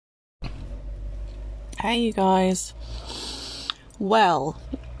Hey you guys. Well,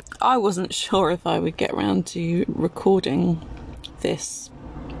 I wasn't sure if I would get around to recording this.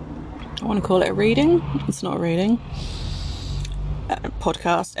 I want to call it a reading. It's not a reading. A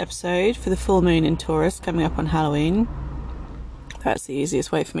podcast episode for the full moon in Taurus coming up on Halloween. That's the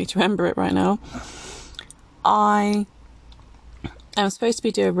easiest way for me to remember it right now. I am supposed to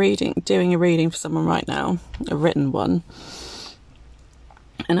be doing a reading for someone right now, a written one.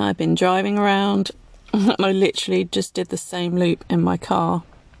 And I've been driving around. I literally just did the same loop in my car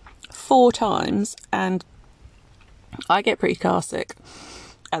 4 times, and I get pretty car sick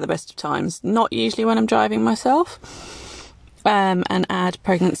at the best of times. Not usually when I'm driving myself, and add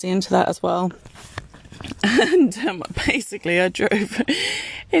pregnancy into that as well. And basically I drove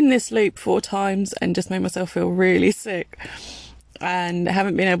in this loop 4 times and just made myself feel really sick, and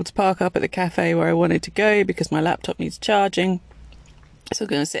haven't been able to park up at the cafe where I wanted to go because my laptop needs charging. So I'm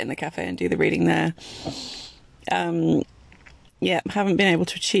going to sit in the cafe and do the reading there. Haven't been able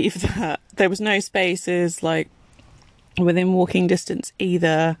to achieve that. There was no spaces like within walking distance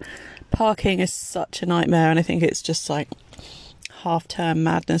either. Parking is such a nightmare, and I think it's just like half-term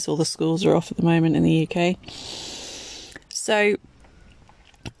madness. All the schools are off at the moment in the UK. So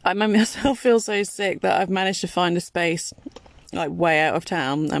I made myself feel so sick that I've managed to find a space like way out of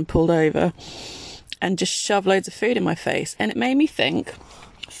town and pulled over and just shove loads of food in my face. And it made me think,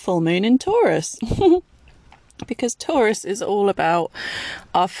 full moon in Taurus. Because Taurus is all about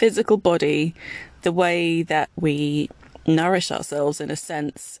our physical body, the way that we nourish ourselves in a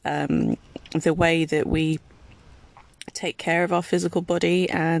sense, the way that we take care of our physical body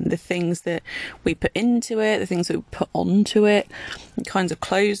and the things that we put into it, the things that we put onto it, the kinds of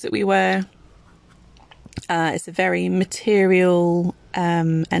clothes that we wear. It's a very material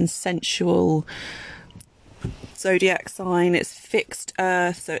and sensual zodiac sign. It's fixed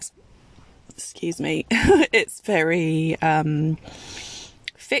earth, so it's very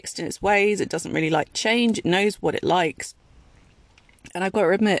fixed in its ways. It doesn't really like change. It knows what it likes. And I've got to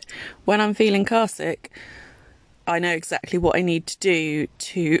admit, when I'm feeling car sick, I know exactly what I need to do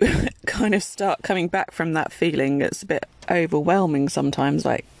to kind of start coming back from that feeling. It's a bit overwhelming sometimes.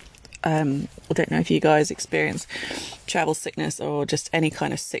 Like, I don't know if you guys experience travel sickness or just any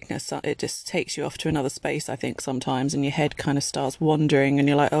kind of sickness. It just takes you off to another space, I think, sometimes, and your head kind of starts wandering and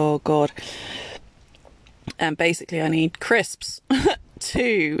you're like, oh God. And basically I need crisps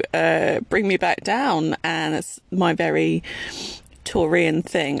to bring me back down, and it's my very Taurian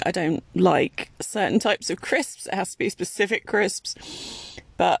thing. I don't like certain types of crisps. It has to be specific crisps,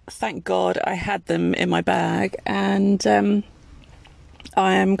 but thank God I had them in my bag, and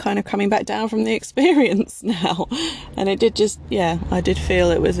I am kind of coming back down from the experience now. And it did I did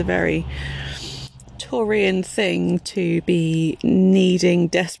feel it was a very Taurian thing to be needing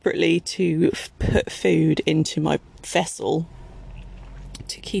desperately to put food into my vessel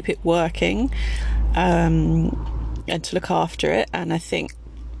to keep it working, and to look after it. And I think,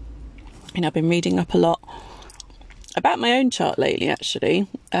 I've been reading up a lot about my own chart lately, actually,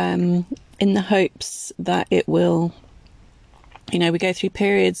 in the hopes that it will, we go through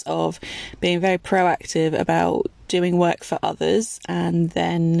periods of being very proactive about doing work for others, and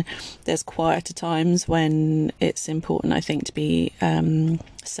then there's quieter times when it's important, I think, to be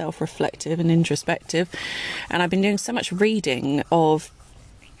self-reflective and introspective. And I've been doing so much reading of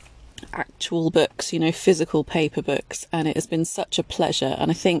actual books, physical paper books, and it has been such a pleasure.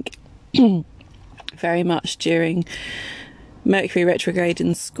 And I think very much during Mercury retrograde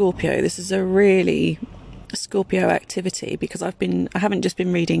in Scorpio, this is a really Scorpio activity, because I haven't just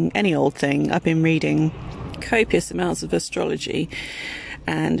been reading any old thing. I've been reading copious amounts of astrology,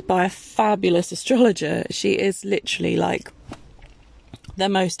 and by a fabulous astrologer. She is literally like the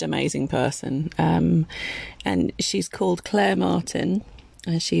most amazing person, and she's called Claire Martin,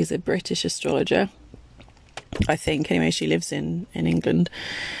 and she's a British astrologer, I think. Anyway, she lives in England,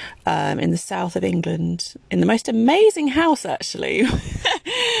 in the south of England, in the most amazing house, actually,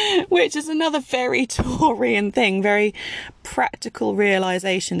 which is another very Taurian thing, very practical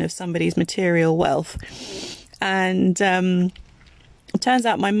realization of somebody's material wealth. And it turns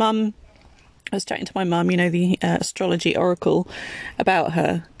out I was chatting to my mum, the astrology oracle, about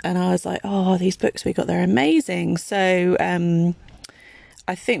her, and I was like, oh, these books we got, they're amazing. So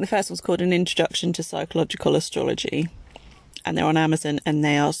I think the first one's called An Introduction to Psychological Astrology, and they're on Amazon, and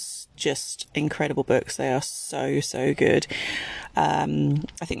they are just incredible books. They are so good. I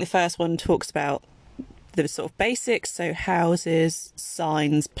think the first one talks about the sort of basics, so houses,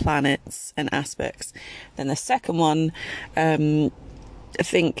 signs, planets, and aspects. Then the second one, I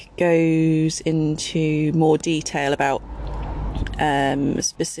think, goes into more detail about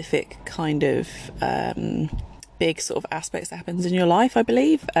specific kind of big sort of aspects that happens in your life, I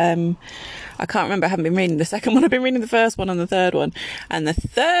believe. I can't remember, I haven't been reading the second one, I've been reading the first one and the third one. And the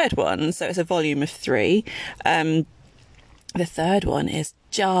third one, so it's a volume of 3, the third one is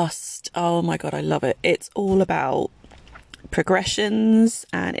just, oh my God, I love it. It's all about progressions,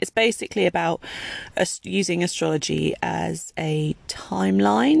 and it's basically about using astrology as a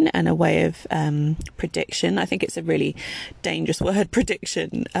timeline and a way of prediction. I think it's a really dangerous word,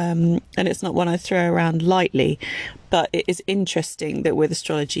 prediction, and it's not one I throw around lightly, but it is interesting that with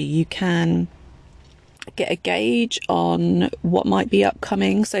astrology you can get a gauge on what might be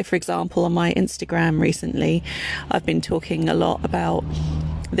upcoming. So for example, on my Instagram recently I've been talking a lot about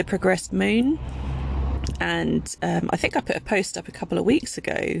the progressed moon. And I think I put a post up a couple of weeks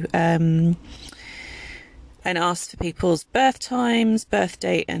ago and asked for people's birth times, birth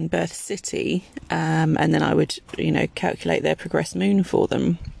date and birth city. And then I would, calculate their progressed moon for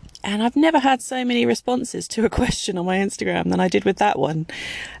them. And I've never had so many responses to a question on my Instagram than I did with that one.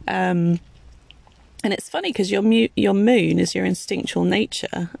 And it's funny because your moon is your instinctual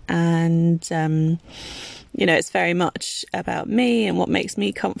nature. And it's very much about me and what makes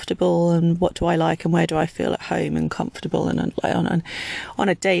me comfortable and what do I like and where do I feel at home and comfortable, and on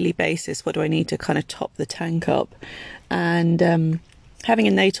a daily basis, what do I need to kind of top the tank up. And having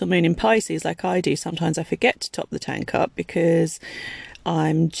a natal moon in Pisces like I do, sometimes I forget to top the tank up because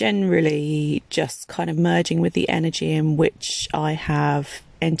I'm generally just kind of merging with the energy in which I have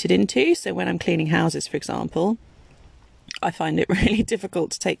entered into. So when I'm cleaning houses, for example, I find it really difficult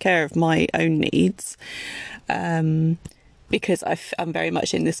to take care of my own needs because I'm very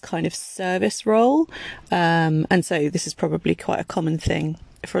much in this kind of service role. And so this is probably quite a common thing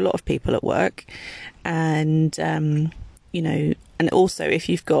for a lot of people at work. And, and also if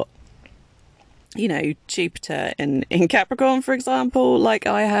you've got, Jupiter in Capricorn, for example, like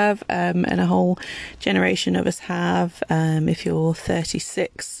I have, and a whole generation of us have. If you're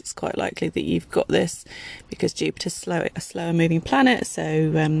 36, it's quite likely that you've got this because Jupiter's a slower moving planet.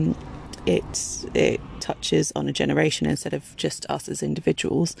 So it touches on a generation instead of just us as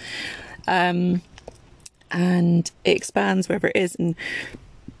individuals. And it expands wherever it is. And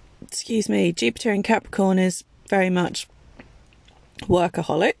Jupiter in Capricorn is very much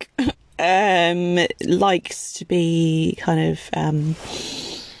workaholic. Likes to be kind of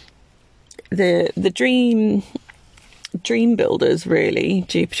the dream builders, really,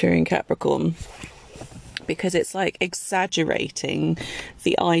 Jupiter in Capricorn, because it's like exaggerating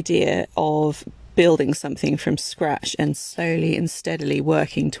the idea of building something from scratch and slowly and steadily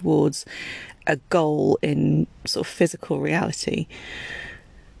working towards a goal in sort of physical reality.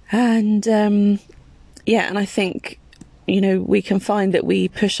 And and I think we can find that we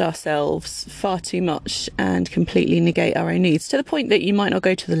push ourselves far too much and completely negate our own needs, to the point that you might not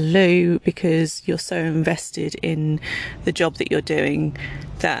go to the loo because you're so invested in the job that you're doing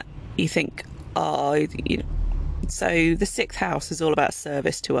that you think, So the 6th house is all about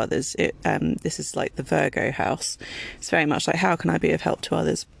service to others. This is like the Virgo house. It's very much like, how can I be of help to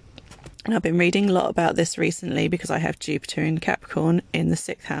others? And I've been reading a lot about this recently because I have Jupiter in Capricorn in the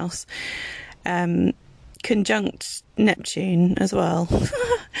 6th house. Conjunct Neptune as well,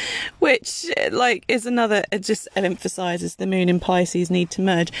 which is another, it just emphasizes the moon in Pisces need to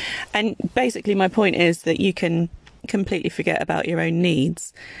merge. And basically my point is that you can completely forget about your own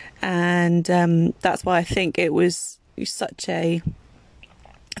needs, and that's why I think it was such a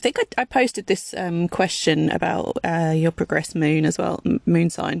I think I posted this question about your progressed moon as well, moon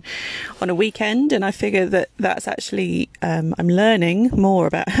sign, on a weekend, and I figure that that's actually, I'm learning more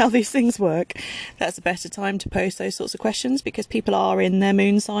about how these things work. That's a better time to post those sorts of questions because people are in their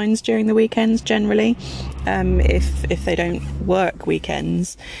moon signs during the weekends generally. If they don't work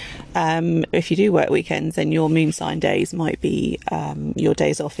weekends, if you do work weekends, then your moon sign days might be your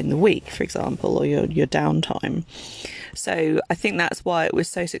days off in the week, for example, or your downtime. So I think that's why it was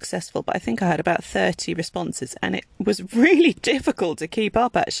so successful. But I think I had about 30 responses and it was really difficult to keep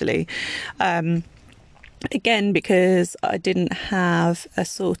up, actually. Again, because I didn't have a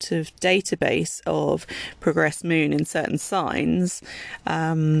sort of database of progressed moon in certain signs.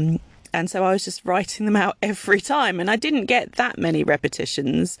 And so I was just writing them out every time. And I didn't get that many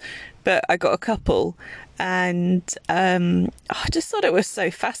repetitions, but I got a couple. And I just thought it was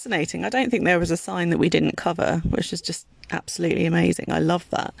so fascinating. I don't think there was a sign that we didn't cover, which is just absolutely amazing. I love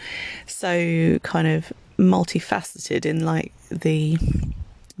that. So kind of multifaceted in like the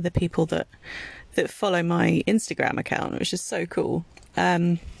people that follow my Instagram account, which is so cool.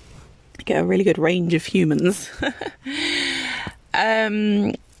 Get a really good range of humans.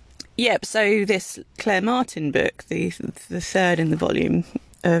 Yep, so this Claire Martin book, the third in the volume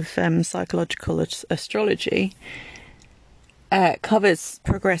of psychological astrology, covers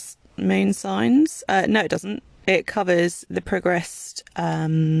progressed moon signs. No, it doesn't. It covers the progressed...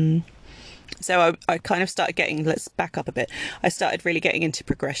 So I kind of started getting... Let's back up a bit. I started really getting into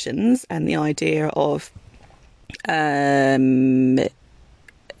progressions and the idea of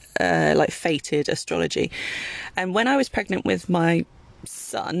like fated astrology. And when I was pregnant with my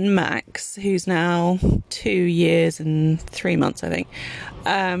son Max, who's now 2 years and 3 months, I think,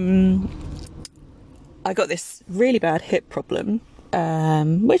 I got this really bad hip problem,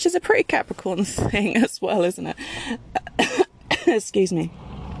 which is a pretty Capricorn thing as well, isn't it? Excuse me.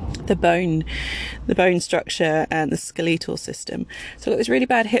 The bone structure and the skeletal system. So I got this really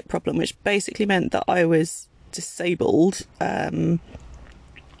bad hip problem, which basically meant that I was disabled.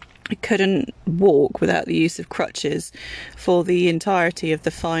 I couldn't walk without the use of crutches for the entirety of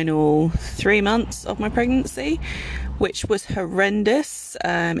the final 3 months of my pregnancy, which was horrendous.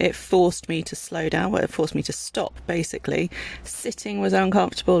 It forced me to slow down. Well, it forced me to stop, basically. Sitting was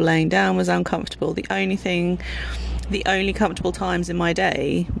uncomfortable, laying down was uncomfortable. The only comfortable times in my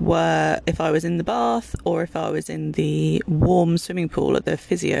day were if I was in the bath or if I was in the warm swimming pool at the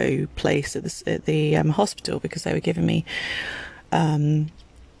physio place at the hospital, because they were giving me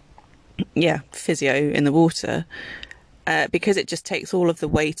physio in the water, because it just takes all of the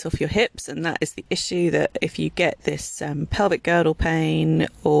weight off your hips. And that is the issue, that if you get this pelvic girdle pain,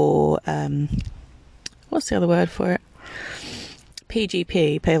 or what's the other word for it?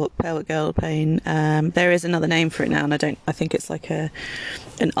 PGP, pelvic girdle pain. There is another name for it now, and I think it's like an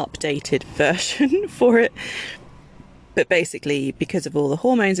updated version for it. But basically, because of all the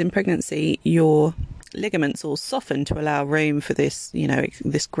hormones in pregnancy, your ligaments all soften to allow room for this,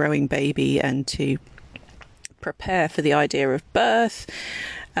 this growing baby, and to prepare for the idea of birth.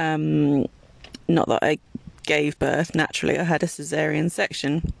 Not that I gave birth naturally, I had a cesarean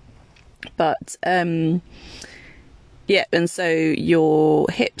section, but and so your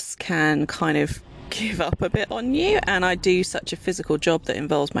hips can kind of give up a bit on you, and I do such a physical job that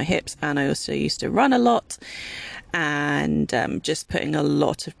involves my hips, and I also used to run a lot, and just putting a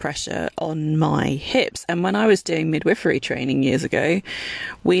lot of pressure on my hips. And when I was doing midwifery training years ago,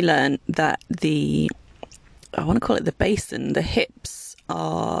 we learned that I want to call it the basin, the hips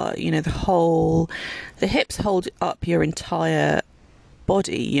are, the hips hold up your entire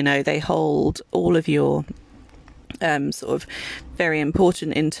body. They hold all of your sort of very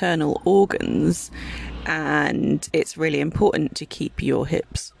important internal organs, and it's really important to keep your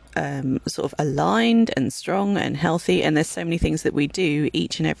hips sort of aligned and strong and healthy. And there's so many things that we do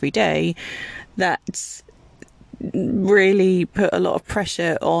each and every day that really put a lot of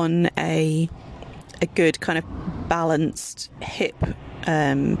pressure on a good kind of balanced hip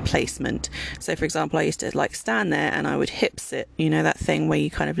placement. So for example, I used to stand there and I would hip sit, that thing where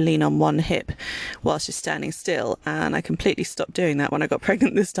you kind of lean on one hip whilst you're standing still. And I completely stopped doing that when I got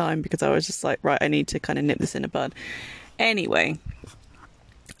pregnant this time, because I was just like, right, I need to kind of nip this in the bud. Anyway,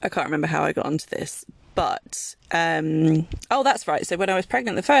 I can't remember how I got onto this, but that's right. So when I was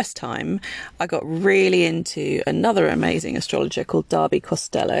pregnant the first time, I got really into another amazing astrologer called Darby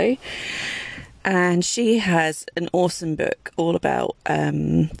Costello. And she has an awesome book all about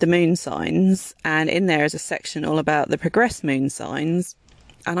the moon signs, and in there is a section all about the progressed moon signs.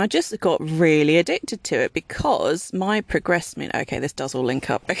 And I just got really addicted to it, because my progressed moon... Okay, this does all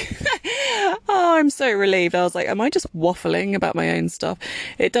link up. Oh, I'm so relieved. I was like, am I just waffling about my own stuff?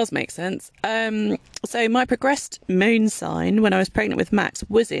 It does make sense. So my progressed moon sign when I was pregnant with Max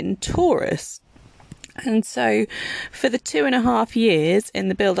was in Taurus. And so for the 2.5 years in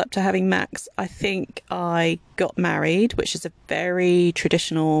the build up to having Max, I think I got married, which is a very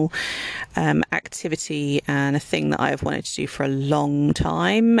traditional activity and a thing that I have wanted to do for a long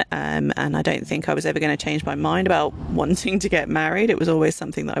time. And I don't think I was ever going to change my mind about wanting to get married. It was always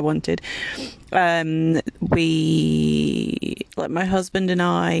something that I wanted. My husband and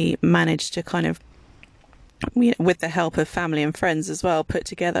I managed to kind of, with the help of family and friends as well, put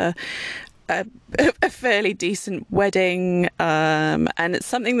together a fairly decent wedding, and it's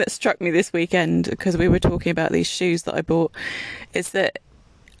something that struck me this weekend, because we were talking about these shoes that I bought, is that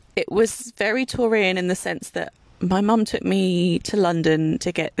it was very Taurian in the sense that my mum took me to London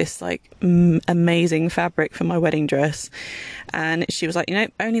to get this amazing fabric for my wedding dress, and she was like,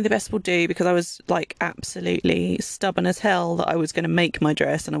 only the best will do, because I was absolutely stubborn as hell that I was going to make my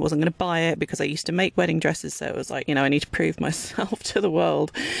dress and I wasn't going to buy it, because I used to make wedding dresses. So it was like, I need to prove myself to the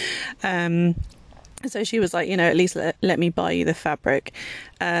world. So she was like, at least let me buy you the fabric.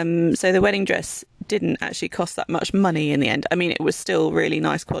 So the wedding dress didn't actually cost that much money in the end. I mean, it was still really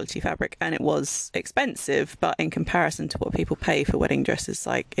nice quality fabric, and it was expensive, but in comparison to what people pay for wedding dresses,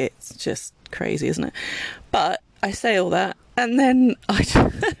 like, it's just crazy, isn't it? But I say all that, and then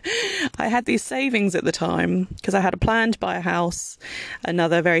I had these savings at the time because I had a plan to buy a house,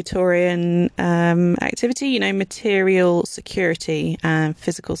 another very Taurian activity, material security and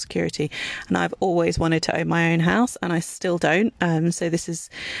physical security. And I've always wanted to own my own house, and I still don't. So this is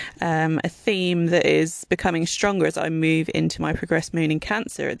a theme that is becoming stronger as I move into my progressed moon in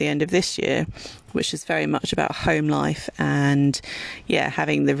Cancer at the end of this year, which is very much about home life and,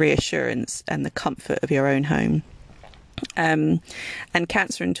 having the reassurance and the comfort of your own home. And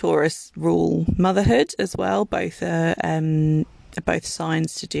Cancer and Taurus rule motherhood as well. Both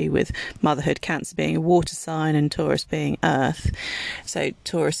signs to do with motherhood. Cancer being a water sign and Taurus being earth. So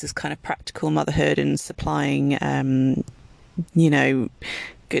Taurus is kind of practical motherhood and supplying,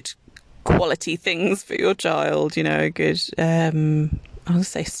 good quality things for your child. Good. I was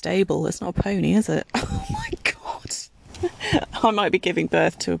say stable. It's not a pony, is it? Oh my God. I might be giving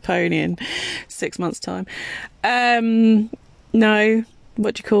birth to a pony in 6 months' time. No,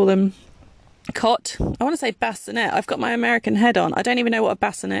 what do you call them? Cot. I want to say bassinet. I've got my American head on. I don't even know what a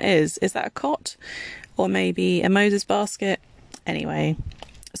bassinet is. Is that a cot? Or maybe a Moses basket? Anyway,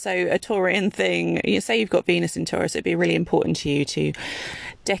 so a Taurian thing, say you've got Venus in Taurus, it'd be really important to you to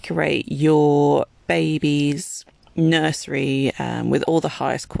decorate your baby's nursery with all the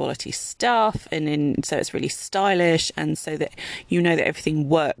highest quality stuff, and so it's really stylish, and so that that everything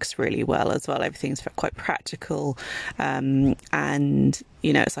works really well as well. Everything's quite practical, and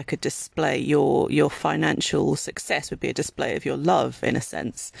it's like a display. Your financial success would be a display of your love, in a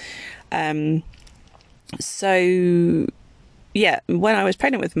sense. So when I was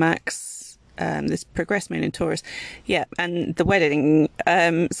pregnant with Max, this progressed moon in Taurus, and the wedding,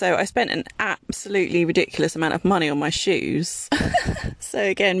 so I spent an absolutely ridiculous amount of money on my shoes. So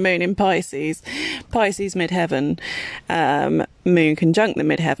again, moon in Pisces midheaven, moon conjunct the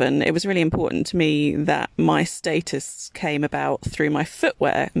midheaven. It was really important to me that my status came about through my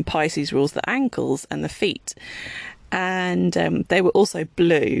footwear, and Pisces rules the ankles and the feet. And they were also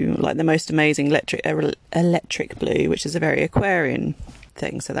blue, like the most amazing electric blue, which is a very Aquarian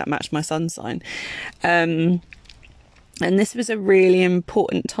thing, so that matched my sun sign. And this was a really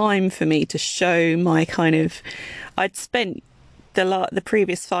important time for me to show my I'd spent the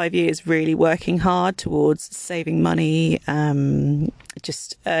previous 5 years really working hard towards saving money,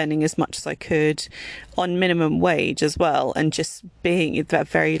 just earning as much as I could on minimum wage as well, and just being that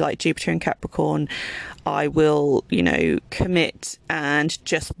very like Jupiter and Capricorn, I will commit and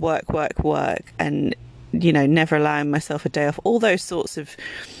just work and never allowing myself a day off, all those sorts of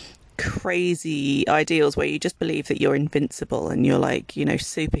crazy ideals where you just believe that you're invincible and you're like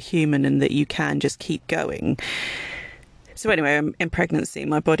superhuman and that you can just keep going. So anyway, in pregnancy,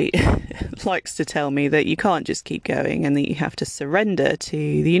 my body likes to tell me that you can't just keep going and that you have to surrender to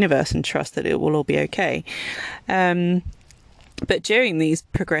the universe and trust that it will all be okay. But during these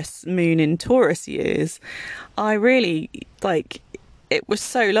progressed moon in Taurus years, I really it was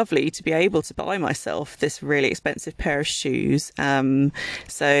so lovely to be able to buy myself this really expensive pair of shoes.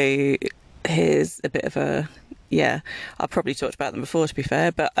 So here's a bit of a, I've probably talked about them before, to be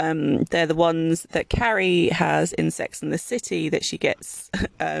fair, but they're the ones that Carrie has in Sex and the City that she gets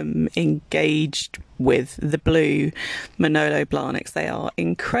engaged with, the blue Manolo Blahniks. They are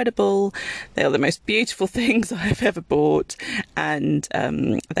incredible. They are the most beautiful things I've ever bought, and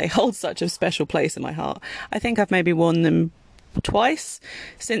they hold such a special place in my heart. I think I've maybe worn them twice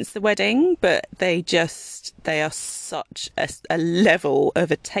since the wedding, but they are such a level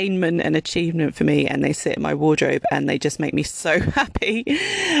of attainment and achievement for me, and they sit in my wardrobe and they just make me so happy.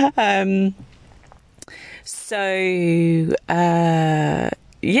 And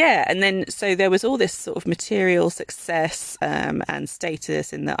then so there was all this sort of material success and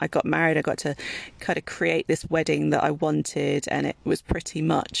status in that I got married. I got to kind of create this wedding that I wanted, and it was pretty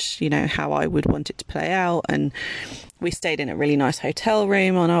much how I would want it to play out. And we stayed in a really nice hotel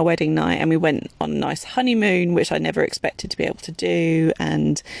room on our wedding night, and we went on a nice honeymoon, which I never expected to be able to do.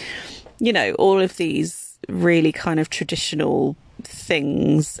 And all of these really kind of traditional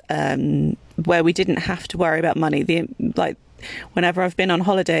things where we didn't have to worry about money. Whenever I've been on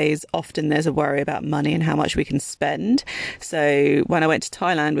holidays, often there's a worry about money and how much we can spend. So when I went to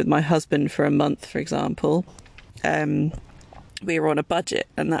Thailand with my husband for a month, for example, we were on a budget,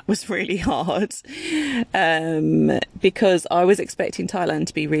 and that was really hard because I was expecting Thailand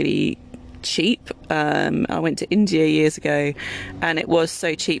to be really cheap. I went to India years ago and it was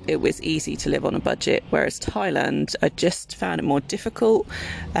so cheap it was easy to live on a budget, whereas Thailand I just found it more difficult,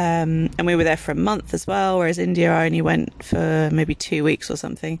 and we were there for a month as well, whereas India I only went for maybe 2 weeks or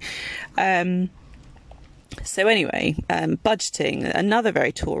something. So anyway, budgeting, another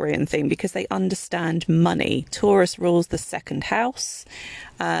very Taurian thing, because they understand money. Taurus rules the second house.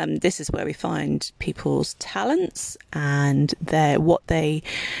 This is where we find people's talents and what they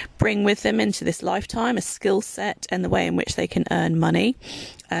bring with them into this lifetime, a skill set and the way in which they can earn money.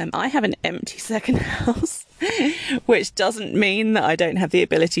 I have an empty second house, which doesn't mean that I don't have the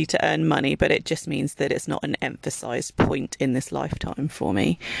ability to earn money, but it just means that it's not an emphasised point in this lifetime for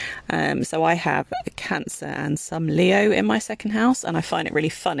me. So I have a Cancer and some Leo in my second house, and I find it really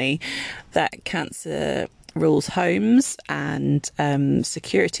funny that Cancer rules homes and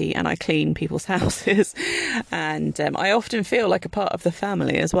security, and I clean people's houses, and I often feel like a part of the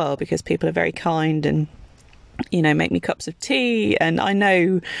family as well, because people are very kind and make me cups of tea, and I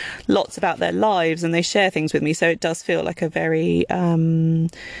know lots about their lives and they share things with me, so it does feel like a very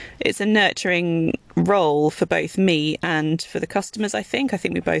it's a nurturing role for both me and for the customers. I think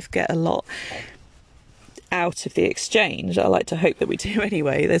we both get a lot out of the exchange. I like to hope that we do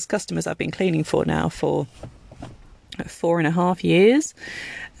anyway. There's customers I've been cleaning for now for 4.5 years,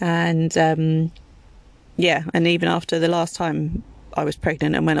 and and even after the last time I was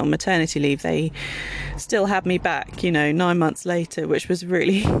pregnant and went on maternity leave, they still had me back 9 months later, which was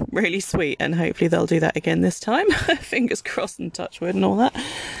really, really sweet, and hopefully they'll do that again this time. Fingers crossed and touch wood and all that.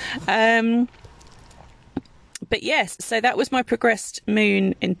 But yes, so that was my progressed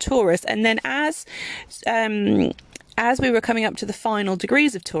moon in Taurus, and then as we were coming up to the final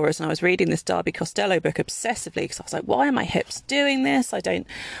degrees of Taurus, and I was reading this Darby Costello book obsessively, because I was like, why are my hips doing this? I don't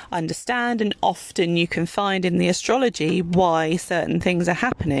understand. And often you can find in the astrology why certain things are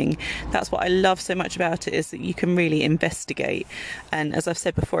happening. That's what I love so much about it, is that you can really investigate. And as I've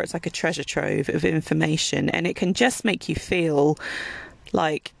said before, it's like a treasure trove of information, and it can just make you feel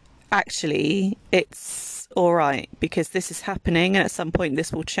like actually it's all right, because this is happening, and at some point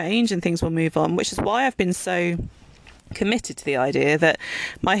this will change and things will move on, which is why I've been so committed to the idea that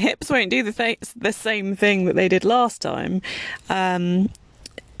my hips won't do the same thing that they did last time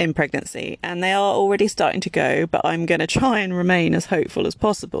in pregnancy, and they are already starting to go, but I'm going to try and remain as hopeful as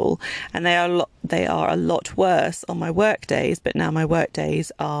possible. And they are a lot worse on my work days, but now my work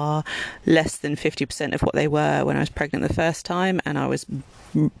days are less than 50% of what they were when I was pregnant the first time, and I was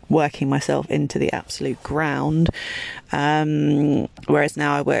working myself into the absolute ground, whereas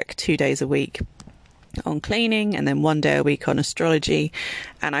now I work 2 days a week on cleaning and then 1 day a week on astrology,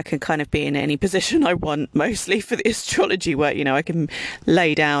 and I can kind of be in any position I want, mostly for the astrology work. I can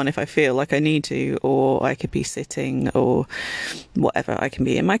lay down if I feel like I need to, or I could be sitting, or whatever. I can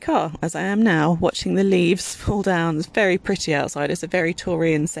be in my car, as I am now, watching the leaves fall down. It's very pretty outside. It's a very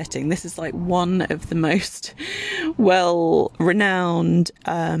Taurian setting. This is like one of the most well-renowned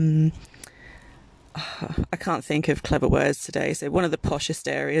I can't think of clever words today. So one of the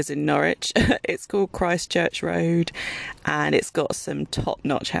poshest areas in Norwich, it's called Christchurch Road, and it's got some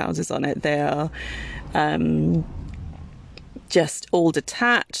top-notch houses on it. They are just all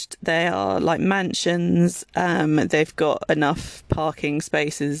detached. They are like mansions. They've got enough parking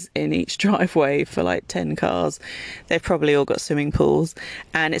spaces in each driveway for like 10 cars. They've probably all got swimming pools,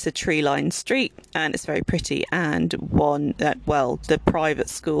 and it's a tree-lined street, and it's very pretty. And the private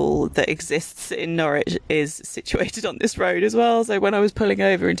school that exists in Norwich is situated on this road as well. So when I was pulling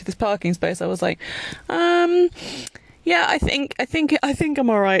over into this parking space, I was like, yeah, I think I'm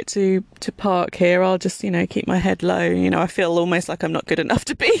all right to park here. I'll just, keep my head low. I feel almost like I'm not good enough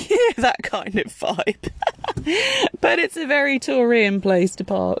to be here, that kind of vibe. But it's a very Taurian place to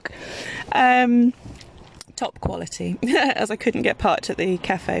park. Top quality, as I couldn't get parked at the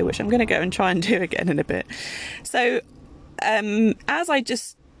cafe, which I'm going to go and try and do again in a bit. So, oh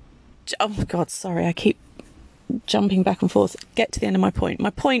God, sorry, I keep jumping back and forth. Get to the end of my point.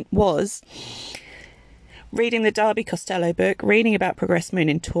 My point was reading the Darby Costello book, reading about progressed moon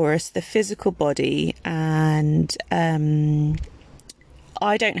in Taurus, the physical body, and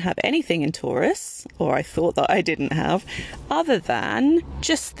I don't have anything in Taurus, or I thought that I didn't have, other than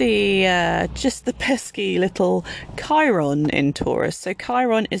just the pesky little Chiron in Taurus. So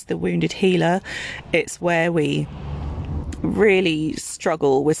Chiron is the wounded healer. It's where we really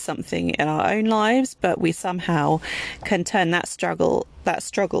struggle with something in our own lives, but we somehow can turn that struggle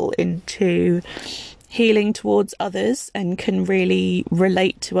into healing towards others, and can really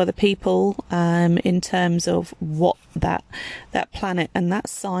relate to other people in terms of what that planet and that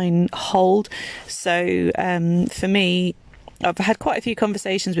sign hold. So for me, I've had quite a few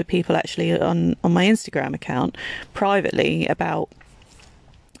conversations with people actually on my Instagram account privately about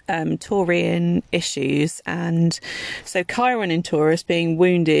Taurian issues, and so Chiron in Taurus being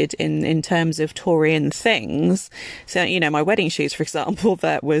wounded in terms of Taurian things. So, you know, my wedding shoes, for example,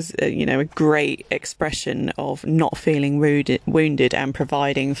 that was a great expression of not feeling wounded and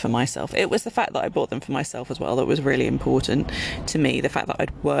providing for myself. It was the fact that I bought them for myself as well that was really important to me. The fact that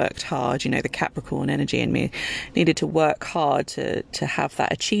I'd worked hard, the Capricorn energy in me needed to work hard to have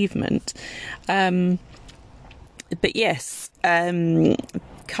that achievement. But yes,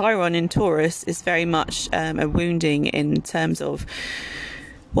 Chiron in Taurus is very much a wounding in terms of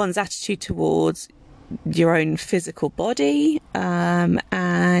one's attitude towards your own physical body,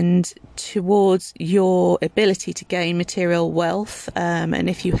 and towards your ability to gain material wealth, and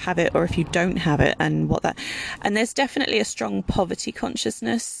if you have it or if you don't have it, and there's definitely a strong poverty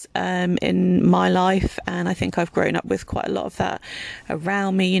consciousness in my life, and I think I've grown up with quite a lot of that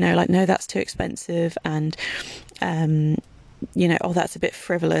around me, like, no, that's too expensive, and oh, that's a bit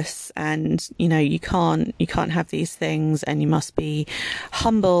frivolous, and you can't have these things, and you must be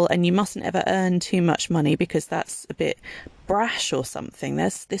humble, and you mustn't ever earn too much money because that's a bit brash or something.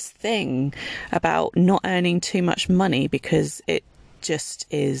 There's this thing about not earning too much money because it just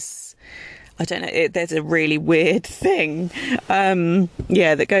is, I don't know, there's a really weird thing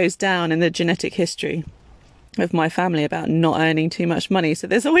that goes down in the genetic history of my family about not earning too much money. So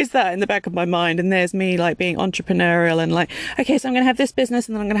there's always that in the back of my mind, and there's me like being entrepreneurial and like, okay, so I'm going to have this business,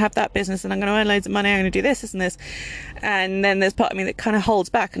 and then I'm going to have that business, and I'm going to earn loads of money, I'm going to do this and this, and then there's part of me that kind of holds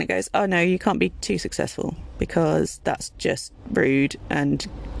back and it goes, oh no, you can't be too successful because that's just rude and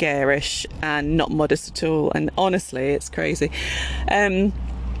garish and not modest at all, and honestly it's crazy.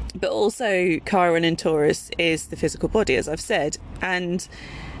 But also Chiron in Taurus is the physical body, as I've said, and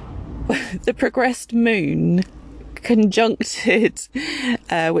the progressed moon conjuncted,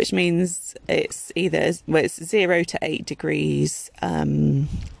 which means it's either it's 0 to 8 degrees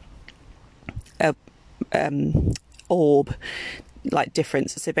orb like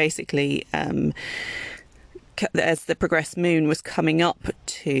difference. So basically, as the progressed moon was coming up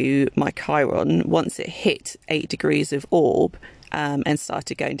to my Chiron, once it hit 8 degrees of orb, and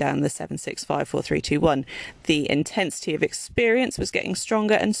started going down the 7, 6, 5, 4, 3, 2, 1. The intensity of experience was getting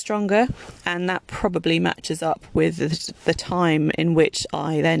stronger and stronger, and that probably matches up with the time in which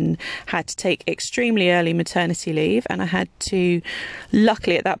I then had to take extremely early maternity leave, and I had to,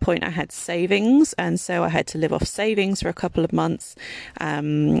 luckily at that point I had savings, and so I had to live off savings for a couple of months,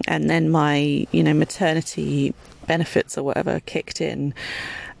 and then my maternity benefits or whatever kicked in.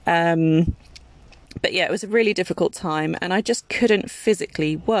 But yeah, it was a really difficult time, and I just couldn't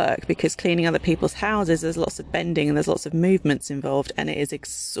physically work because cleaning other people's houses, there's lots of bending and there's lots of movements involved, and it is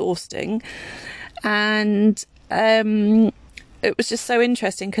exhausting. And it was just so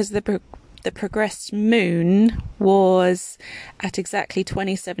interesting because the progressed moon was at exactly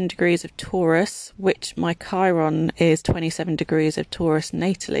 27 degrees of Taurus, which my Chiron is 27 degrees of Taurus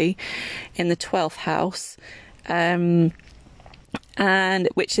natally in the 12th house. And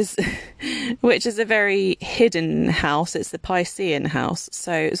which is a very hidden house. It's the Piscean house,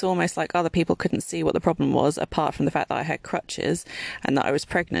 so it's almost like other people couldn't see what the problem was, apart from the fact that I had crutches and that I was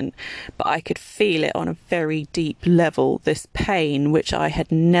pregnant, but I could feel it on a very deep level, this pain which I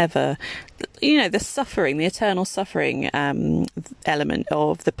had never, the suffering, the eternal suffering element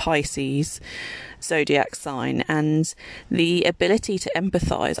of the Pisces zodiac sign, and the ability to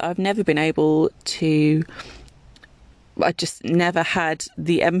empathize. I've never been able to, I just never had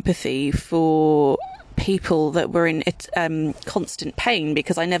the empathy for people that were in constant pain,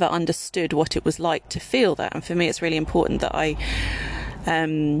 because I never understood what it was like to feel that. And for me, it's really important that I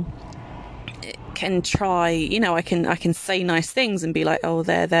can try, I can say nice things and be like, oh,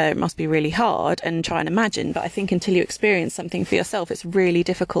 there, it must be really hard, and try and imagine. But I think until you experience something for yourself, it's really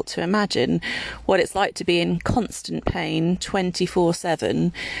difficult to imagine what it's like to be in constant pain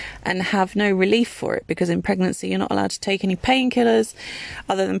 24/7 and have no relief for it, because in pregnancy you're not allowed to take any painkillers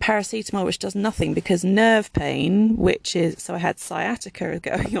other than paracetamol, which does nothing, because nerve pain, so I had sciatica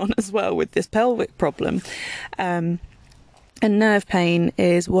going on as well with this pelvic problem, and nerve pain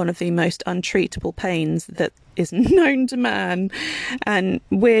is one of the most untreatable pains that is known to man. And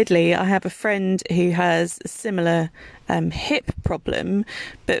weirdly, I have a friend who has a similar hip problem,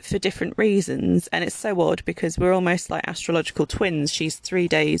 but for different reasons. And it's so odd because we're almost like astrological twins. She's 3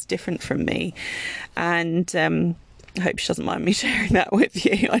 days different from me. And I hope she doesn't mind me sharing that with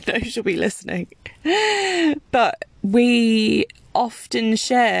you. I know she'll be listening. But we often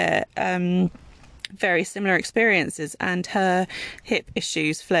share very similar experiences, and her hip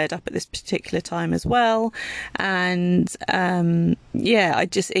issues flared up at this particular time as well. And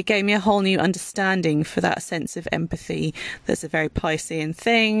it gave me a whole new understanding for that sense of empathy that's a very Piscean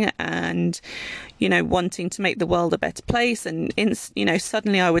thing, and wanting to make the world a better place. And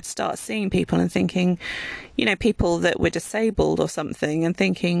suddenly I would start seeing people and thinking, people that were disabled or something, and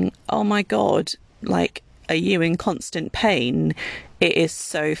thinking, oh my god, like, are you in constant pain? It is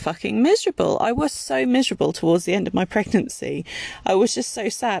so fucking miserable. I was so miserable towards the end of my pregnancy. I was just so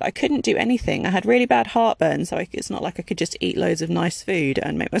sad. I couldn't do anything. I had really bad heartburn, so it's not like I could just eat loads of nice food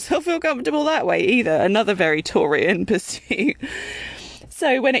and make myself feel comfortable that way either. Another very Taurian pursuit.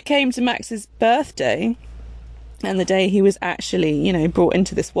 So when it came to Max's birthday, and the day he was actually, brought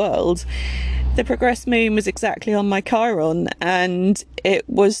into this world, the progressed moon was exactly on my Chiron, and it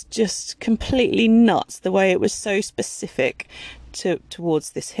was just completely nuts the way it was so specific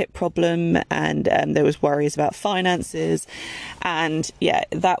towards this hip problem, and there was worries about finances, and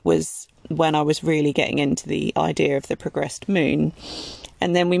that was when I was really getting into the idea of the progressed moon.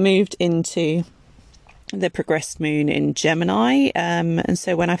 And then we moved into the progressed moon in Gemini, and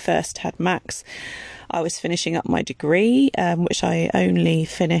so when I first had Max, I was finishing up my degree, which I only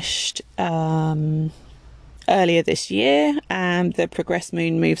finished earlier this year, and the progressed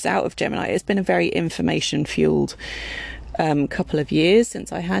moon moves out of Gemini. It's been a very information fueled couple of years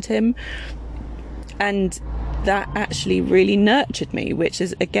since I had him, and that actually really nurtured me, which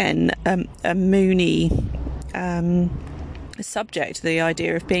is again a moony subject, the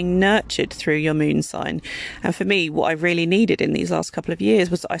idea of being nurtured through your moon sign. And for me, what I really needed in these last couple of years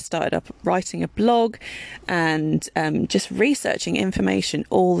was I started up writing a blog and just researching information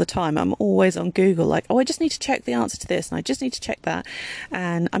all the time. I'm always on Google, like, I just need to check the answer to this, and I just need to check that,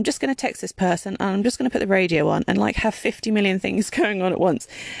 and I'm just going to text this person, and I'm just going to put the radio on, and like have 50 million things going on at once.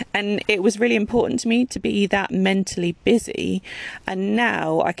 And it was really important to me to be that mentally busy, and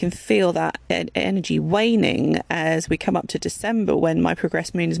now I can feel that energy waning as we come up to December, when my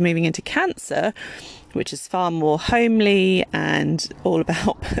progressed moon is moving into Cancer, which is far more homely and all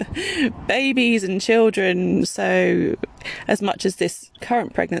about babies and children. So as much as this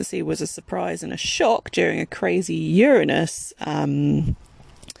current pregnancy was a surprise and a shock during a crazy Uranus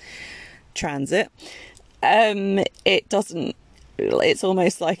transit, it's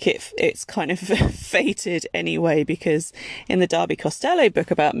almost like it's kind of fated anyway, because in the Darby Costello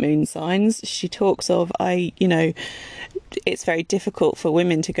book about moon signs, she talks of, it's very difficult for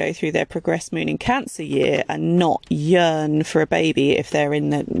women to go through their progressed moon in Cancer year and not yearn for a baby if they're in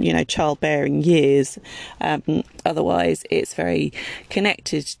the, childbearing years. Otherwise, it's very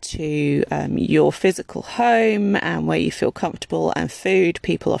connected to your physical home and where you feel comfortable, and food.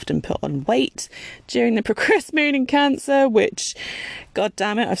 People often put on weight during the progressed moon in Cancer, which, god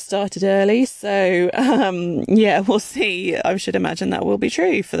damn it, I've started early. So, we'll see. I should imagine that will be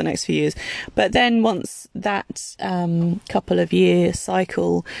true for the next few years. But then once that couple of year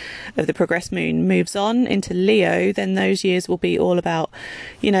cycle of the progressed moon moves on into Leo, then those years will be all about,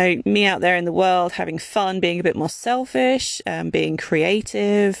 me out there in the world, having fun, being a bit more selfish, being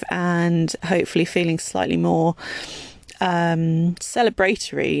creative, and hopefully feeling slightly more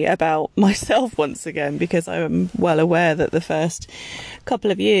celebratory about myself once again, because I'm well aware that the first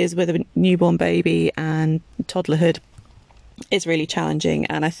couple of years with a newborn baby and toddlerhood is really challenging.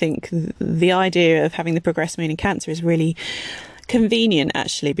 And I think the idea of having the progressed moon in Cancer is really convenient,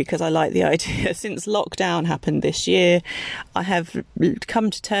 actually, because I like the idea. Since lockdown happened this year, I have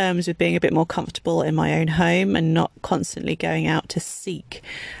come to terms with being a bit more comfortable in my own home and not constantly going out to seek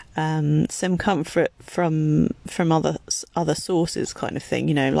some comfort from other sources, kind of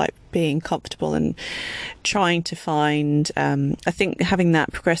thing, like being comfortable and trying to find, I think having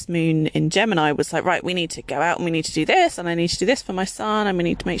that progressed moon in Gemini was like, right, we need to go out and we need to do this, and I need to do this for my son, and we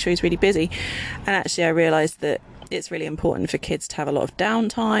need to make sure he's really busy. And actually I realised that it's really important for kids to have a lot of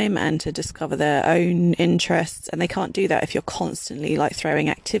downtime and to discover their own interests, and they can't do that if you're constantly like throwing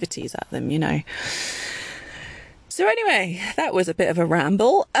activities at them, So anyway, that was a bit of a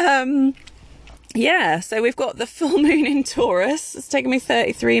ramble. So we've got the full moon in Taurus. It's taken me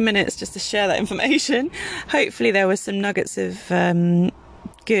 33 minutes just to share that information. Hopefully there was some nuggets of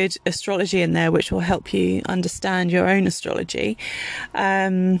good astrology in there which will help you understand your own astrology.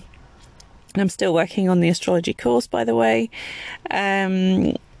 And I'm still working on the astrology course, by the way.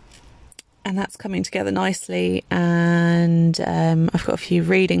 And that's coming together nicely. And I've got a few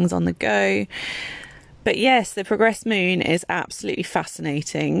readings on the go. But yes, the progressed moon is absolutely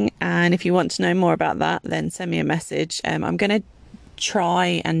fascinating. And if you want to know more about that, then send me a message. I'm going to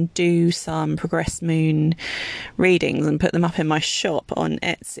try and do some progressed moon readings and put them up in my shop on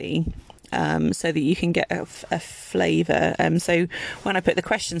Etsy. so that you can get a flavour. So when I put the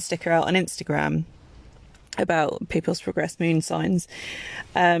question sticker out on Instagram about people's progressed moon signs,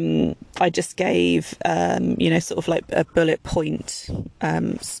 I just gave sort of like a bullet point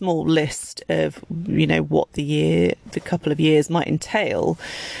small list of what the couple of years might entail,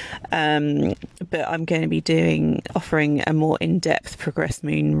 but I'm going to be offering a more in-depth progressed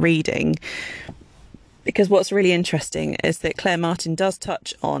moon reading, because what's really interesting is that Claire Martin does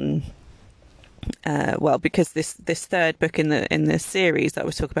touch on because this third book in the series that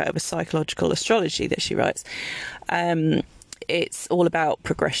we talk about, of a psychological astrology that she writes, it's all about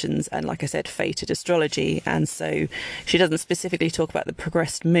progressions and, like I said, fated astrology. And so she doesn't specifically talk about the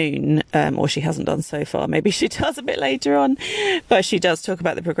progressed moon, or she hasn't done so far. Maybe she does a bit later on, but she does talk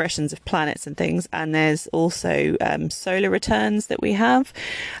about the progressions of planets and things. And there's also solar returns that we have,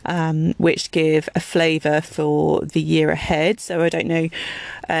 which give a flavour for the year ahead. So I don't know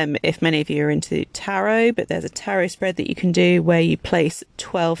if many of you are into tarot, but there's a tarot spread that you can do where you place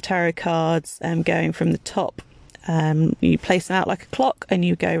 12 tarot cards going from the top. You place them out like a clock, and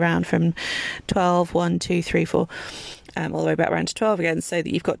you go around from 12, 1, 2, 3, 4, all the way back around to 12 again, so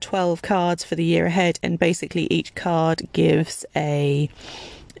that you've got 12 cards for the year ahead. And basically each card gives a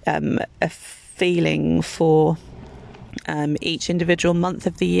feeling for each individual month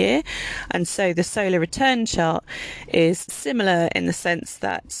of the year. And so the solar return chart is similar in the sense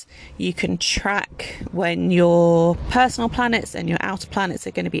that you can track when your personal planets and your outer planets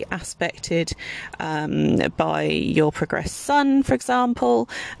are going to be aspected by your progressed sun, for example,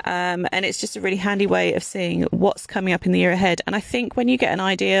 and it's just a really handy way of seeing what's coming up in the year ahead. And I think when you get an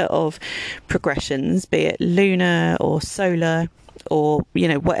idea of progressions, be it lunar or solar, or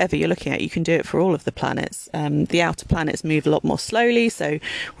whatever you're looking at, you can do it for all of the planets. The outer planets move a lot more slowly, so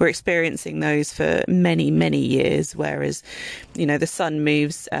we're experiencing those for many years, whereas the sun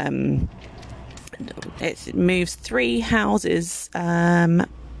moves it moves 3 houses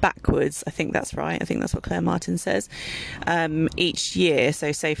backwards. I think that's right. I think that's what Claire Martin says, each year.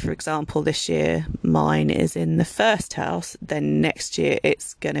 So say, for example, this year mine is in the first house, then next year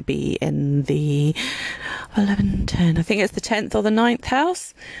it's going to be in the 11, 10, I think it's the 10th or the 9th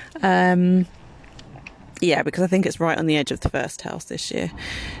house. Yeah, because I think it's right on the edge of the first house this year.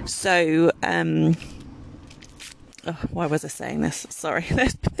 So why was I saying this? Sorry.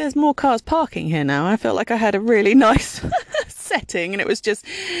 There's more cars parking here now. I felt like I had a really nice setting, and it was just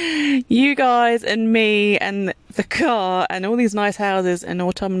you guys and me and the car and all these nice houses and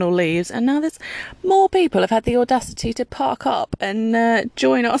autumnal leaves. And now there's more people have had the audacity to park up and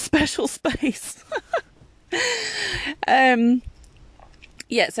join our special space. Yeah,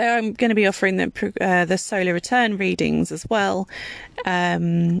 so I'm going to be offering the solar return readings as well.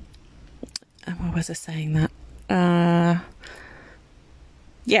 Why was I saying that?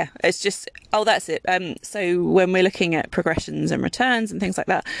 Yeah, it's just, that's it. So when we're looking at progressions and returns and things like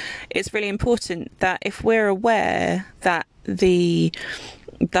that, it's really important that if we're aware that the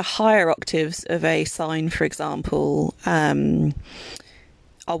higher octaves of a sign, for example, are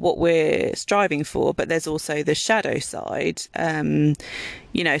what we're striving for, but there's also the shadow side, so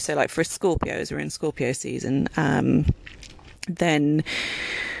like for Scorpios, we're in Scorpio season, then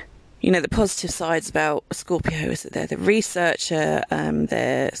the positive sides about Scorpio is that they're the researcher,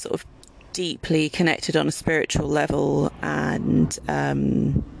 they're sort of deeply connected on a spiritual level, and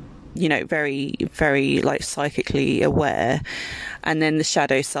very, very like psychically aware. And then the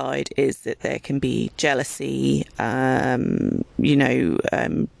shadow side is that there can be jealousy,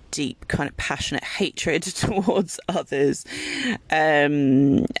 deep kind of passionate hatred towards others,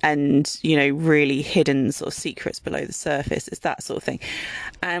 and really hidden sort of secrets below the surface. It's that sort of thing.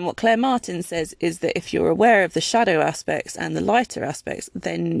 And what Claire Martin says is that if you're aware of the shadow aspects and the lighter aspects,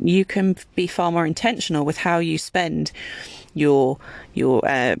 then you can be far more intentional with how you spend your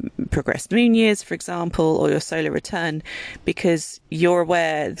progressed moon years, for example, or your solar return, because you're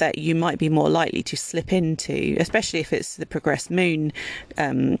aware that you might be more likely to slip into, especially if it's the progressed moon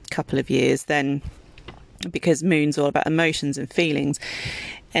couple of years, then, because moon's all about emotions and feelings.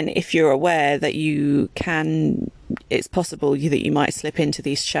 And if you're aware that it's possible that you might slip into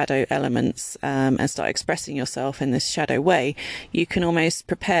these shadow elements and start expressing yourself in this shadow way, you can almost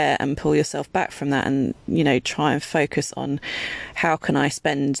prepare and pull yourself back from that and, try and focus on how can I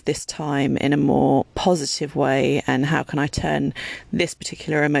spend this time in a more positive way, and how can I turn this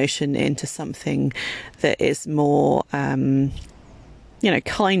particular emotion into something that is more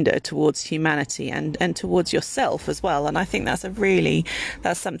kinder towards humanity and towards yourself as well. And I think that's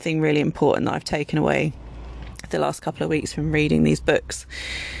something really important that I've taken away the last couple of weeks from reading these books,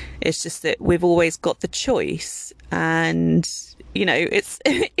 It's just that we've always got the choice, and it's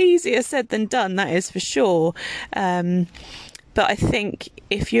easier said than done, that is for sure. But I think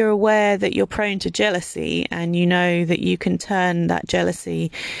if you're aware that you're prone to jealousy, and you know that you can turn that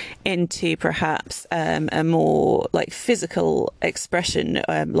jealousy into perhaps a more like physical expression,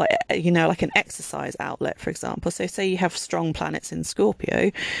 like an exercise outlet, for example. So say you have strong planets in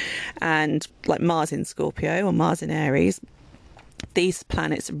Scorpio, and like Mars in Scorpio or Mars in Aries, these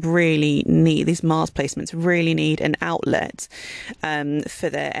Mars placements really need an outlet for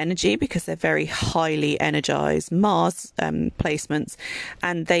their energy, because they're very highly energized Mars placements,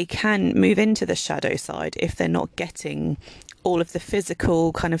 and they can move into the shadow side if they're not getting all of the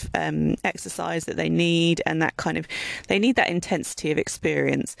physical kind of exercise that they need, and they need that intensity of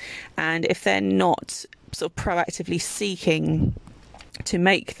experience. And if they're not sort of proactively seeking to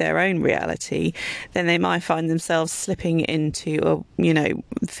make their own reality, then they might find themselves slipping into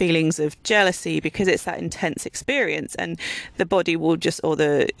feelings of jealousy, because it's that intense experience, and the body will just, or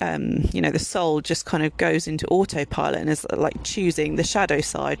the soul just kind of goes into autopilot and is like choosing the shadow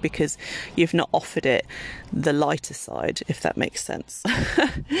side, because you've not offered it the lighter side, if that makes sense.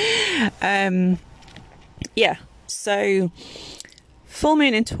 So full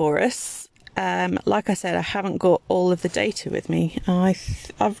moon in Taurus. Like I said, I haven't got all of the data with me. I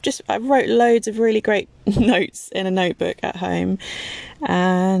wrote loads of really great notes in a notebook at home,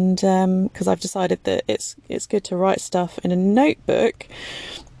 and because I've decided that it's good to write stuff in a notebook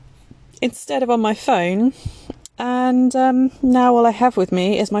instead of on my phone. And now all I have with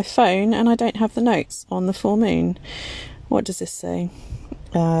me is my phone, and I don't have the notes on the full moon. What does this say?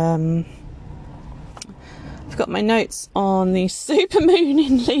 I've got my notes on the supermoon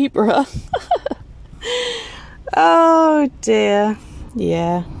in Libra. Oh dear.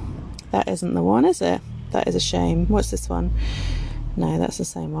 Yeah, that isn't the one, is it? That is a shame. What's this one? No, that's the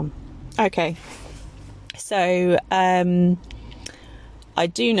same one. Okay. So, I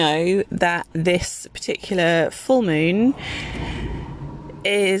do know that this particular full moon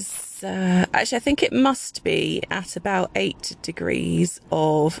is actually, I think it must be at about 8 degrees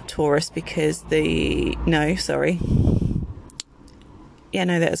of Taurus, because that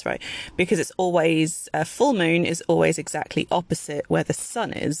is right, because it's always full moon is always exactly opposite where the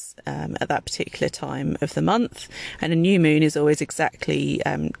sun is at that particular time of the month, and a new moon is always exactly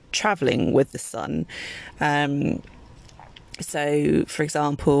traveling with the sun. So, for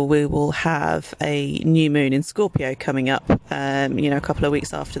example, we will have a new moon in Scorpio coming up, a couple of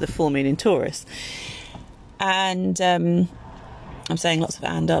weeks after the full moon in Taurus. And I'm saying lots of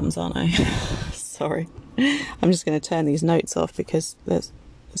and-ums, aren't I? Sorry. I'm just going to turn these notes off, because it's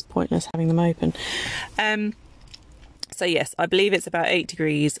pointless having them open. So yes, I believe it's about 8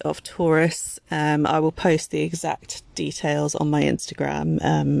 degrees of Taurus. I will post the exact details on my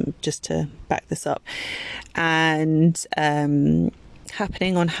Instagram just to back this up. And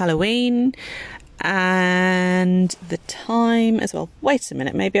happening on Halloween, and the time as well. Wait a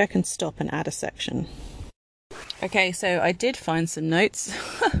minute, maybe I can stop and add a section. Okay, so I did find some notes.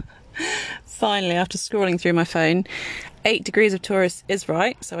 Finally, after scrolling through my phone. 8 degrees of Taurus is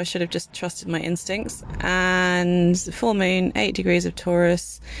right, so I should have just trusted my instincts. And the full moon, 8 degrees of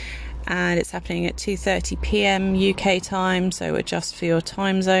Taurus, and it's happening at 2:30 p.m. UK time, so adjust for your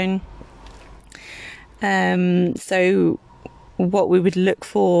time zone. So what we would look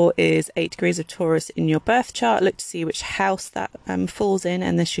for is 8 degrees of Taurus in your birth chart. Look to see which house that falls in,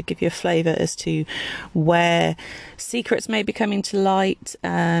 and this should give you a flavour as to where secrets may be coming to light.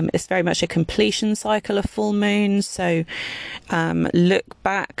 It's very much a completion cycle of full moon, so look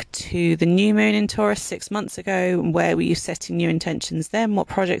back to the new moon in Taurus 6 months ago. Where were you setting new intentions then? What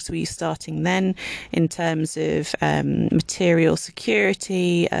projects were you starting then in terms of material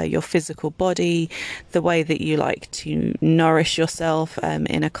security, your physical body, the way that you like to nourish yourself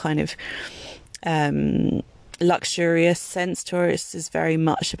in a kind of luxurious sense. Taurus is very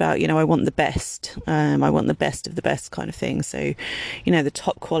much about, I want the best. I want the best of the best kind of thing. So, the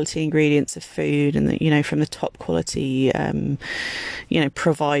top quality ingredients of food, and from the top quality,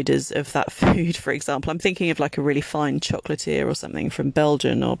 providers of that food. For example, I'm thinking of like a really fine chocolatier or something from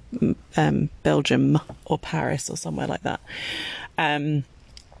Belgium or Paris or somewhere like that.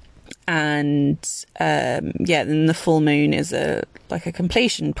 And then the full moon is a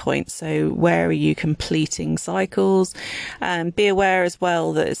completion point. So where are you completing cycles? Be aware as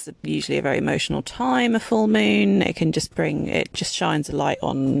well that it's usually a very emotional time, a full moon. It just shines a light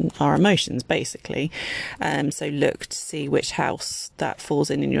on our emotions, basically. So look to see which house that falls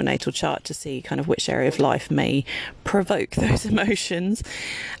in your natal chart to see kind of which area of life may provoke those emotions.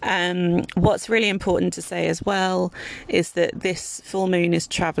 What's really important to say as well is that this full moon is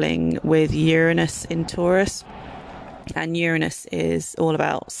traveling with Uranus in Taurus. And Uranus is all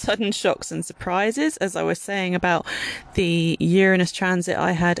about sudden shocks and surprises, as I was saying about the Uranus transit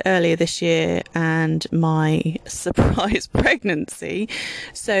I had earlier this year and my surprise pregnancy.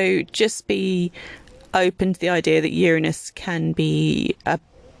 So just be open to the idea that Uranus can be a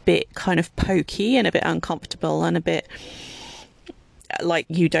bit kind of pokey and a bit uncomfortable and a bit like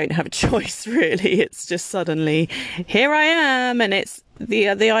you don't have a choice, really. It's just suddenly, here I am. And it's the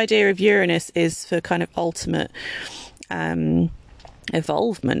idea of Uranus is for kind of ultimate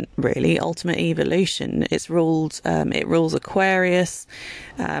evolvement, really, ultimate evolution. It rules Aquarius,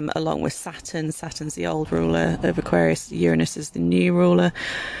 along with Saturn. Saturn's the old ruler of Aquarius. Uranus is the new ruler,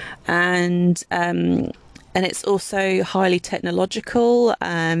 and it's also highly technological,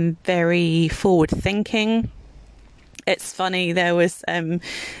 very forward thinking. It's funny, there was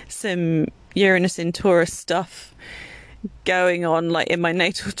some Uranus in Taurus stuff going on like in my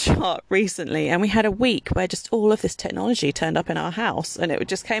natal chart recently, and we had a week where just all of this technology turned up in our house, and it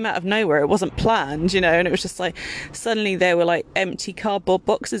just came out of nowhere. It wasn't planned, and it was just like suddenly there were like empty cardboard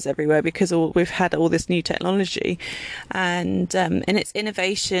boxes everywhere because we've had all this new technology, and it's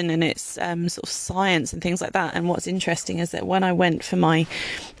innovation and it's sort of science and things like that. And what's interesting is that when I went for my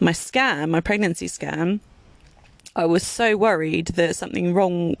pregnancy scan, I was so worried that something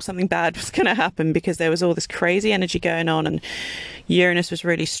bad was going to happen, because there was all this crazy energy going on, and Uranus was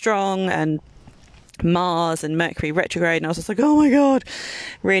really strong, and Mars and Mercury retrograde, and I was just like, oh my God,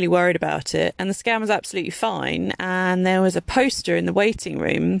 really worried about it. And the scan was absolutely fine, and there was a poster in the waiting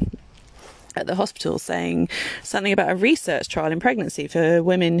room at the hospital saying something about a research trial in pregnancy for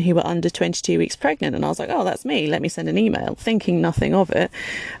women who were under 22 weeks pregnant. And I was like, oh, that's me, let me send an email, thinking nothing of it,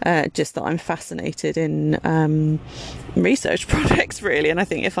 just that I'm fascinated in research projects, really, and I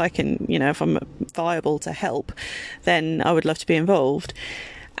think if I can, if I'm viable to help, then I would love to be involved.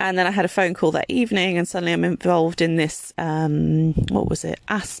 And then I had a phone call that evening, and suddenly I'm involved in this asthma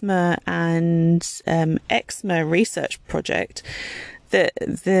and eczema research project that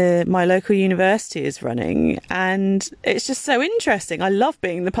my local university is running, and it's just so interesting. I love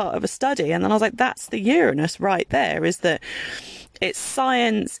being the part of a study. And then I was like, that's the Uranus right there, is that it's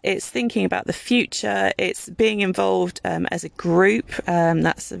science, it's thinking about the future, it's being involved as a group.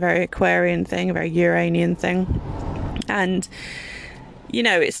 That's a very Aquarian thing, a very Uranian thing. And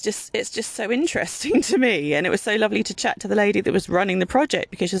it's just so interesting to me. And it was so lovely to chat to the lady that was running the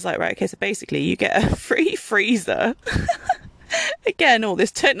project, because she's like, right, okay, so basically you get a free freezer again, all this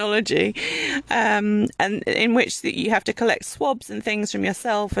technology, and in which you have to collect swabs and things from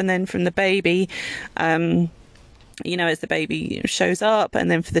yourself and then from the baby, as the baby shows up, and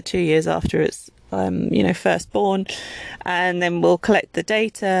then for the 2 years after it's first born, and then we'll collect the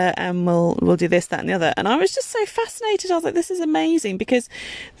data and we'll do this, that and the other. And I was just so fascinated. I was like, this is amazing, because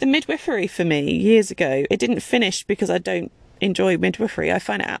the midwifery for me years ago, it didn't finish because I don't enjoy midwifery. I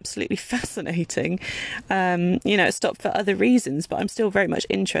find it absolutely fascinating. It stopped for other reasons, but I'm still very much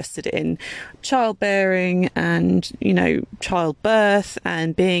interested in childbearing and, childbirth,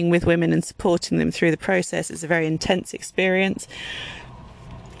 and being with women and supporting them through the process. It's a very intense experience.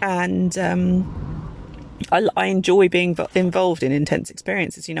 And I enjoy being involved in intense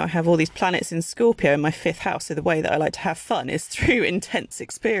experiences. I have all these planets in Scorpio in my 5th house, so the way that I like to have fun is through intense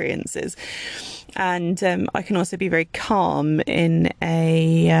experiences. And I can also be very calm in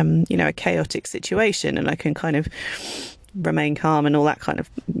a chaotic situation, and I can kind of remain calm and all that kind of,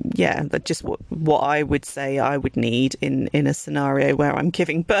 but just what I would say I would need in a scenario where I'm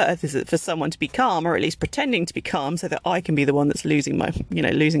giving birth is for someone to be calm, or at least pretending to be calm, so that I can be the one that's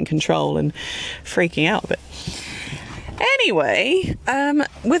losing control and freaking out a bit. Anyway,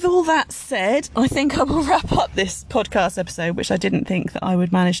 with all that said, I think I will wrap up this podcast episode, which I didn't think that I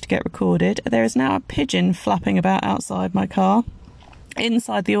would manage to get recorded. There is now a pigeon flapping about outside my car,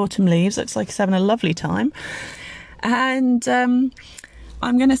 inside the autumn leaves. Looks like he's having a lovely time. And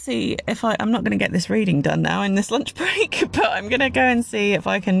I'm going to see if I'm not going to get this reading done now in this lunch break, but I'm going to go and see if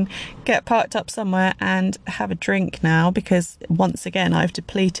I can get parked up somewhere and have a drink now, because once again I've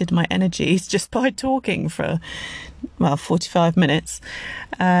depleted my energies just by talking for 45 minutes,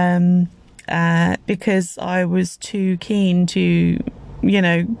 because I was too keen to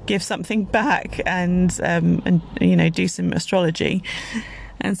give something back and do some astrology.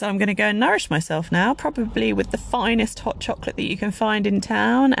 And so I'm going to go and nourish myself now, probably with the finest hot chocolate that you can find in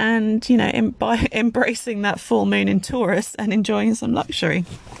town, and by embracing that full moon in Taurus and enjoying some luxury.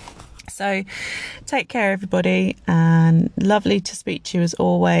 So take care, everybody, and lovely to speak to you as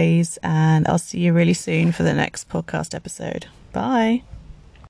always, and I'll see you really soon for the next podcast episode. Bye.